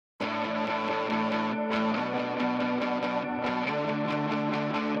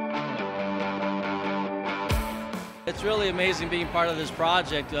It's really amazing being part of this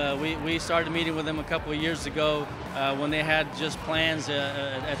project. We started meeting with them a couple of years ago when they had just plans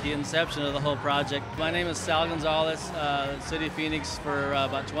at the inception of the whole project. My name is Sal Gonzalez, City of Phoenix for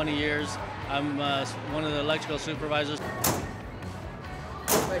about 20 years. I'm one of the electrical supervisors.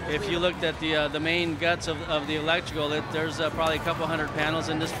 If you looked at the main guts of the electrical, there's probably a couple hundred panels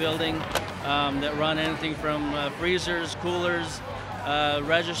in this building that run anything from freezers, coolers,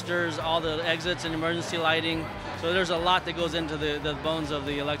 registers, all the exits and emergency lighting. So there's a lot that goes into the bones of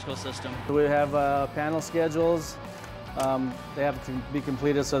the electrical system. We have panel schedules. They have to be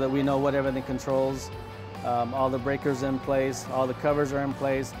completed so that we know what everything controls. All the breakers in place, all the covers are in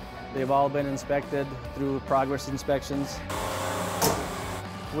place. They've all been inspected through progress inspections.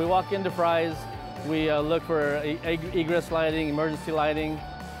 We walk into Fry's, we look for egress lighting, emergency lighting.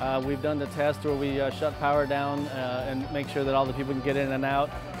 We've done the test where we shut power down and make sure that all the people can get in and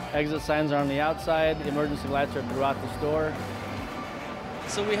out. Exit signs are on the outside, emergency lights are throughout the store.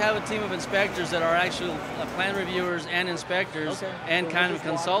 So we have a team of inspectors that are actually plan reviewers and inspectors and kind of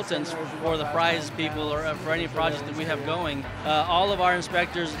consultants for the Fry's people or for any project that we have going. All of our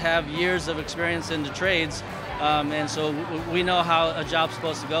inspectors have years of experience in the trades, and so we know how a job's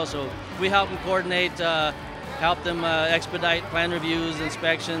supposed to go. So we help them coordinate, help them expedite plan reviews,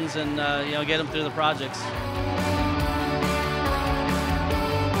 inspections, and get them through the projects.